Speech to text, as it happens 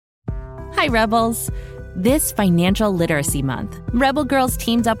Hi, Rebels. This Financial Literacy Month, Rebel Girls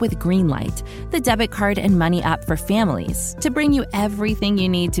teamed up with Greenlight, the debit card and money app for families, to bring you everything you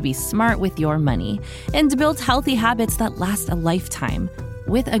need to be smart with your money and to build healthy habits that last a lifetime.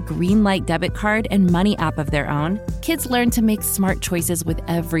 With a Greenlight debit card and money app of their own, kids learn to make smart choices with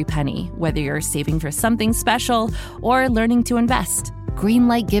every penny, whether you're saving for something special or learning to invest.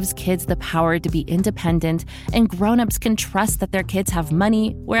 Greenlight gives kids the power to be independent, and grown-ups can trust that their kids have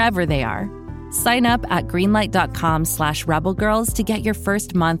money wherever they are. Sign up at greenlight.com/rebelgirls to get your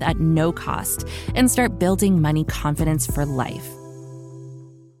first month at no cost and start building money confidence for life.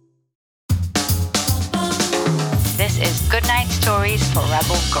 This is Goodnight Stories for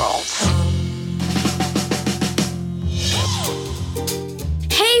Rebel Girls.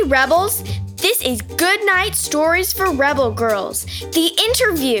 Hey, Rebels! This is Goodnight Stories for Rebel Girls, the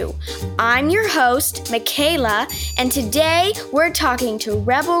interview. I'm your host, Michaela, and today we're talking to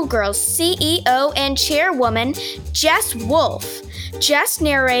Rebel Girls CEO and chairwoman, Jes Wolfe. Jes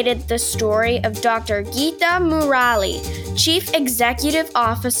narrated the story of Dr. Geetha Murali, Chief Executive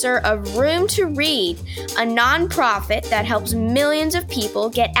Officer of Room to Read, a nonprofit that helps millions of people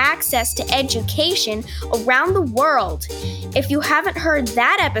get access to education around the world. If you haven't heard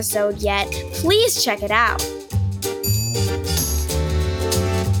that episode yet, please check it out.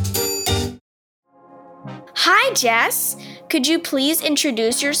 Hi, Jes. Could you please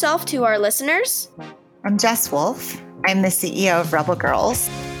introduce yourself to our listeners? I'm Jes Wolfe. I'm the CEO of Rebel Girls,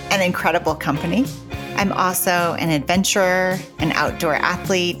 an incredible company. I'm also an adventurer, an outdoor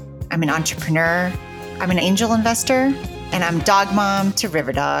athlete. I'm an entrepreneur. I'm an angel investor, and I'm dog mom to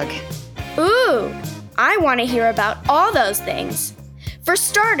River Dog. Ooh, I want to hear about all those things. For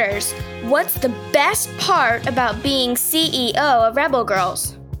starters, what's the best part about being CEO of Rebel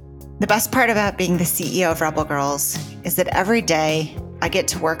Girls? The best part about being the CEO of Rebel Girls is that every day I get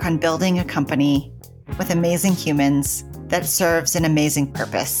to work on building a company with amazing humans that serves an amazing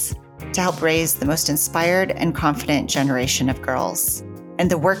purpose to help raise the most inspired and confident generation of girls.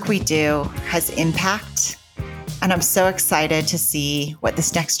 And the work we do has impact, and I'm so excited to see what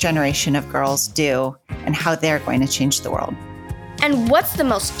this next generation of girls do and how they're going to change the world. And what's the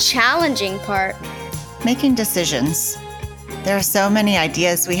most challenging part? Making decisions. There are so many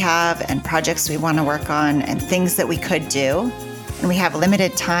ideas we have and projects we want to work on and things that we could do, and we have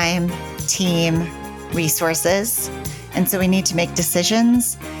limited time, team, resources, and so we need to make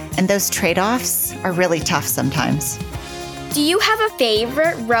decisions, and those trade-offs are really tough sometimes. Do you have a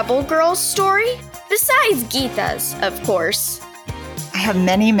favorite Rebel Girls story? Besides Geetha's, of course. I have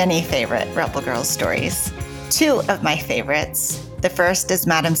many, many favorite Rebel Girls stories. Two of my favorites. The first is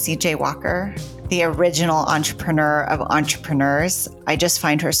Madam C.J. Walker, the original entrepreneur of entrepreneurs. I just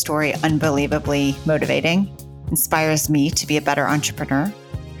find her story unbelievably motivating, inspires me to be a better entrepreneur.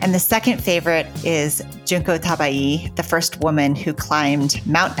 And the second favorite is Junko Tabai, the first woman who climbed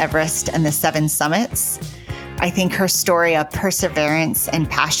Mount Everest and the 7 summits. I think her story of perseverance and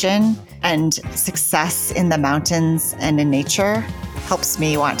passion and success in the mountains and in nature helps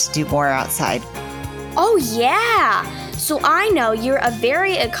me want to do more outside. Oh, yeah! So I know you're a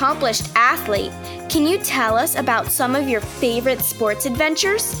very accomplished athlete. Can you tell us about some of your favorite sports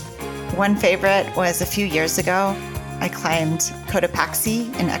adventures? One favorite was a few years ago. I climbed Cotopaxi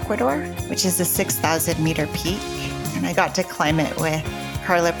in Ecuador, which is a 6,000-meter peak, and I got to climb it with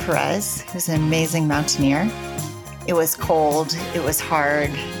Carla Perez, who's an amazing mountaineer. It was cold, it was hard.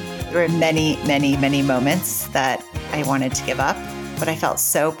 There were many, many, many moments that I wanted to give up, but I felt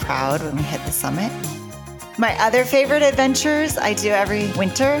so proud when we hit the summit. My other favorite adventures I do every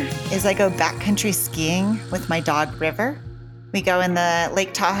winter is I go backcountry skiing with my dog, River. We go in the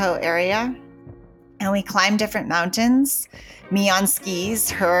Lake Tahoe area, and we climb different mountains, me on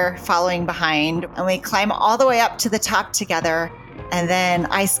skis, her following behind, and we climb all the way up to the top together, and then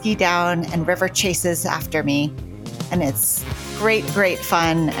I ski down and River chases after me. And it's great, great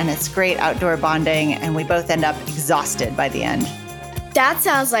fun, and it's great outdoor bonding, and we both end up exhausted by the end. That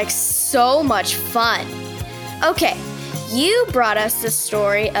sounds like so much fun. Okay, you brought us the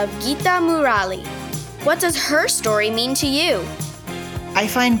story of Geetha Murali. What does her story mean to you? I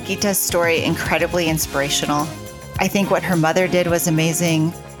find Geetha's story incredibly inspirational. I think what her mother did was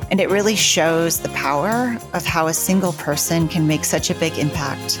amazing, and it really shows the power of how a single person can make such a big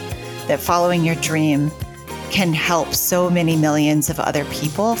impact, that following your dream can help so many millions of other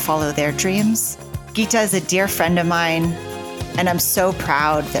people follow their dreams. Geetha is a dear friend of mine, and I'm so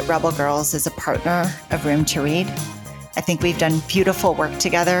proud that Rebel Girls is a partner of Room to Read. I think we've done beautiful work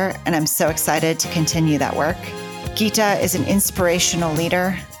together, and I'm so excited to continue that work. Geetha is an inspirational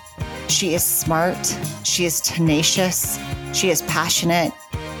leader. She is smart. She is tenacious. She is passionate.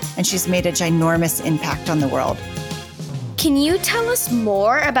 and she's made a ginormous impact on the world. Can you tell us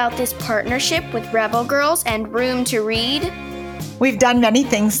more about this partnership with Rebel Girls and Room to Read? We've done many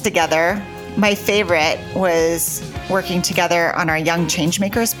things together. My favorite was working together on our Young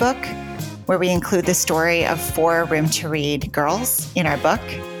Changemakers book, where we include the story of 4 Room to Read girls in our book.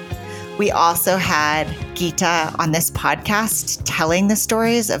 We also had Geetha on this podcast telling the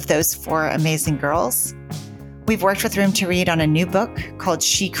stories of those 4 amazing girls. We've worked with Room to Read on a new book called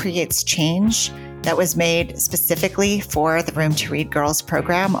She Creates Change that was made specifically for the Room to Read Girls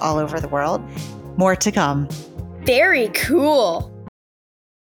program all over the world. More to come. Very cool.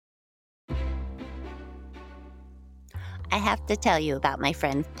 I have to tell you about my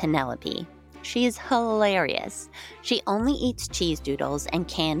friend Penelope. She is hilarious. She only eats cheese doodles and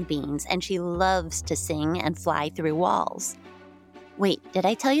canned beans, and she loves to sing and fly through walls. Wait, did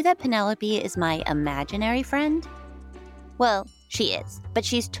I tell you that Penelope is my imaginary friend? Well, she is, but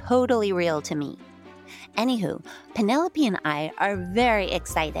she's totally real to me. Anywho, Penelope and I are very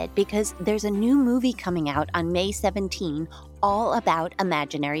excited because there's a new movie coming out on May 17 all about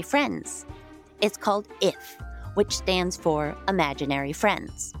imaginary friends. It's called IF, which stands for Imaginary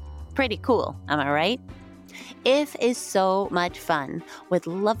Friends. Pretty cool, am I right? IF is so much fun with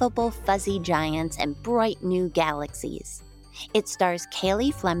lovable fuzzy giants and bright new galaxies. It stars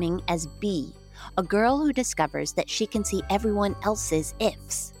Kaylee Fleming as Bee, a girl who discovers that she can see everyone else's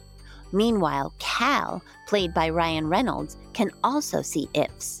ifs. Meanwhile, Cal, played by Ryan Reynolds, can also see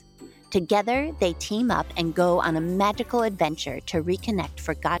ifs. Together, they team up and go on a magical adventure to reconnect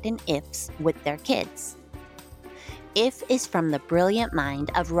forgotten ifs with their kids. IF is from the brilliant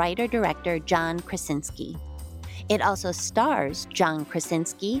mind of writer-director John Krasinski. It also stars John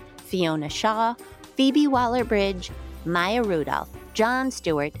Krasinski, Fiona Shaw, Phoebe Waller-Bridge, Maya Rudolph, Jon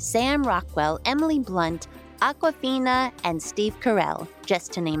Stewart, Sam Rockwell, Emily Blunt, Awkwafina, and Steve Carell,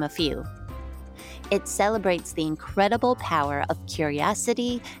 just to name a few. It celebrates the incredible power of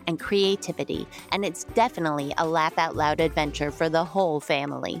curiosity and creativity, and it's definitely a laugh-out-loud adventure for the whole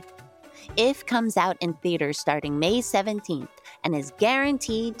family. IF comes out in theaters starting May 17th and is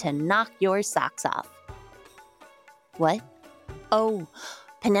guaranteed to knock your socks off. What? Oh,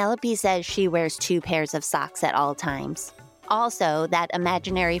 Penelope says she wears 2 pairs of socks at all times. Also, that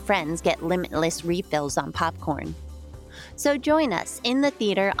imaginary friends get limitless refills on popcorn. So join us in the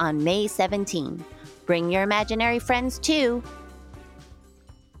theater on May 17. Bring your imaginary friends too.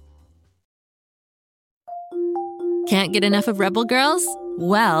 Can't get enough of Rebel Girls?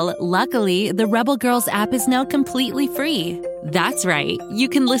 Well, luckily, the Rebel Girls app is now completely free. That's right, you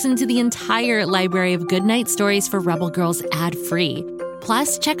can listen to the entire library of goodnight stories for Rebel Girls ad-free.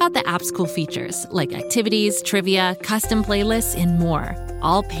 Plus, check out the app's cool features like activities, trivia, custom playlists, and more.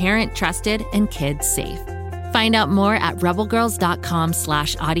 All parent-trusted and kids-safe. Find out more at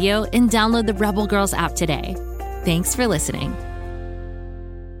rebelgirls.com/audio and download the Rebel Girls app today. Thanks for listening.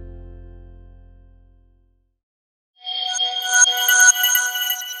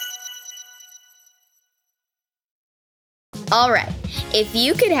 All right, if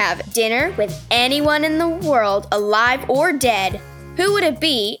you could have dinner with anyone in the world, alive or dead, who would it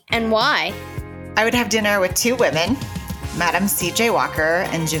be and why? I would have dinner with 2 women, Madam C.J. Walker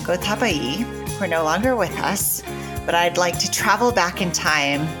and Junko Tabai, who are no longer with us, but I'd like to travel back in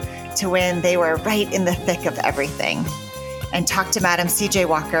time to when they were right in the thick of everything and talk to Madam C.J.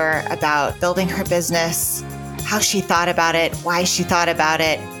 Walker about building her business, how she thought about it, why she thought about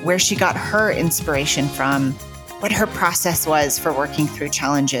it, where she got her inspiration from, what her process was for working through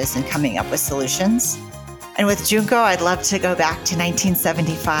challenges and coming up with solutions. And with Junko, I'd love to go back to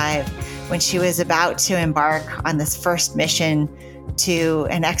 1975 when she was about to embark on this first mission to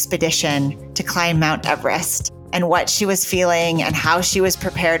an expedition to climb Mount Everest, and what she was feeling and how she was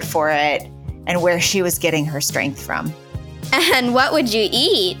prepared for it and where she was getting her strength from. And what would you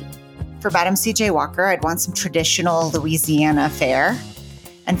eat? For Madam C.J. Walker, I'd want some traditional Louisiana fare.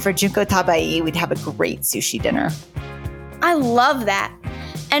 And for Junko Tabai, we'd have a great sushi dinner. I love that.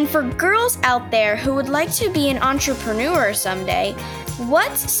 And for girls out there who would like to be an entrepreneur someday,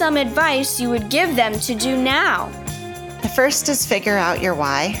 what's some advice you would give them to do now? The first is figure out your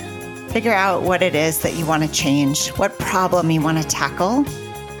why. Figure out what it is that you want to change, what problem you want to tackle,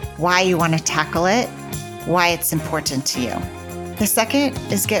 why you want to tackle it, why it's important to you. The second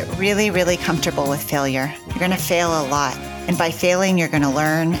is get really, really comfortable with failure. You're going to fail a lot. And by failing, you're going to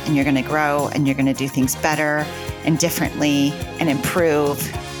learn and you're going to grow and you're going to do things better and differently and improve.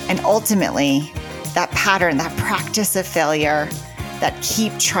 And ultimately, that pattern, that practice of failure, that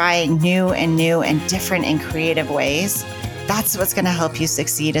keep trying new and different and creative ways, that's what's going to help you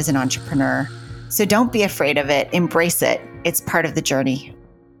succeed as an entrepreneur. So don't be afraid of it. Embrace it. It's part of the journey.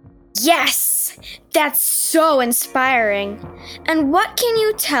 Yes! That's so inspiring. And what can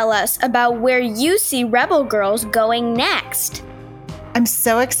you tell us about where you see Rebel Girls going next? I'm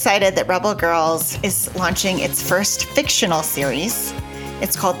so excited that Rebel Girls is launching its first fictional series.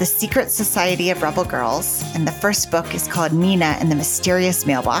 It's called The Secret Society of Rebel Girls, and the first book is called Nina and the Mysterious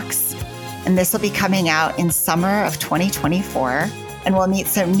Mailbox. And this will be coming out in summer of 2024. And we'll meet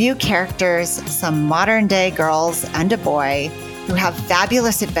some new characters, some modern-day girls and a boy who have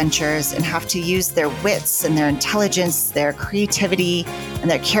fabulous adventures and have to use their wits and their intelligence, their creativity, and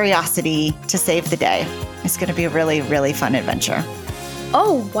their curiosity to save the day. It's going to be a really, really fun adventure.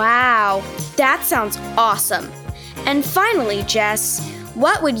 Oh, wow. That sounds awesome. And finally, Jess,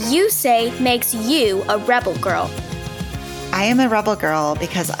 what would you say makes you a rebel girl? I am a rebel girl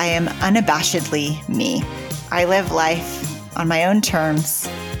because I am unabashedly me. I live life on my own terms.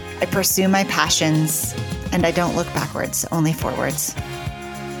 I pursue my passions, and I don't look backwards, only forwards.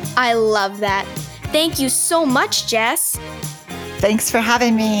 I love that. Thank you so much, Jess. Thanks for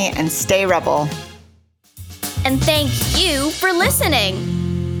having me, and stay rebel. And thank you for listening.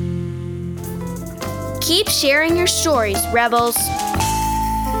 Keep sharing your stories, Rebels.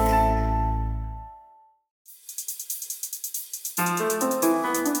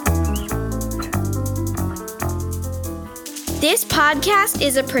 This podcast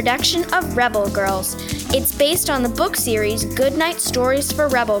is a production of Rebel Girls. It's based on the book series Goodnight Stories for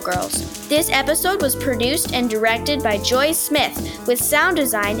Rebel Girls. This episode was produced and directed by Joy Smith, with sound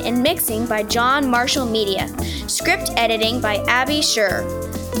design and mixing by John Marshall Media. Script editing by Abby Scher.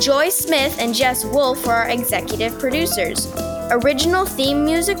 Joy Smith and Jes Wolfe were our executive producers. Original theme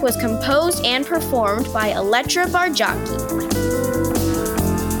music was composed and performed by Elettra Bargiacchi.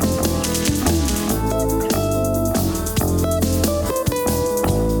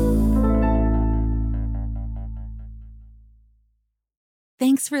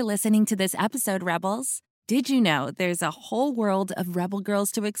 Thanks for listening to this episode, Rebels. Did you know there's a whole world of Rebel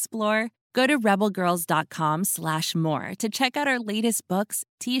Girls to explore? Go to rebelgirls.com/more to check out our latest books,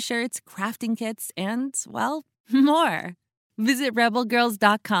 t-shirts, crafting kits, and, well, more. Visit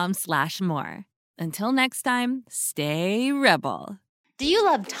rebelgirls.com/more. Until next time, stay rebel. Do you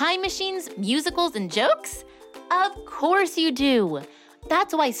love time machines, musicals, and jokes? Of course you do.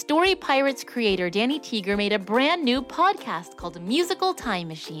 That's why Story Pirates creator Danny Teeger made a brand new podcast called Musical Time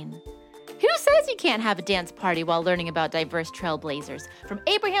Machine. Who says you can't have a dance party while learning about diverse trailblazers, from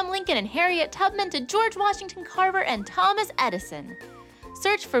Abraham Lincoln and Harriet Tubman to George Washington Carver and Thomas Edison?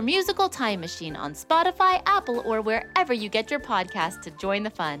 Search for Musical Time Machine on Spotify, Apple, or wherever you get your podcasts to join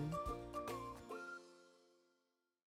the fun.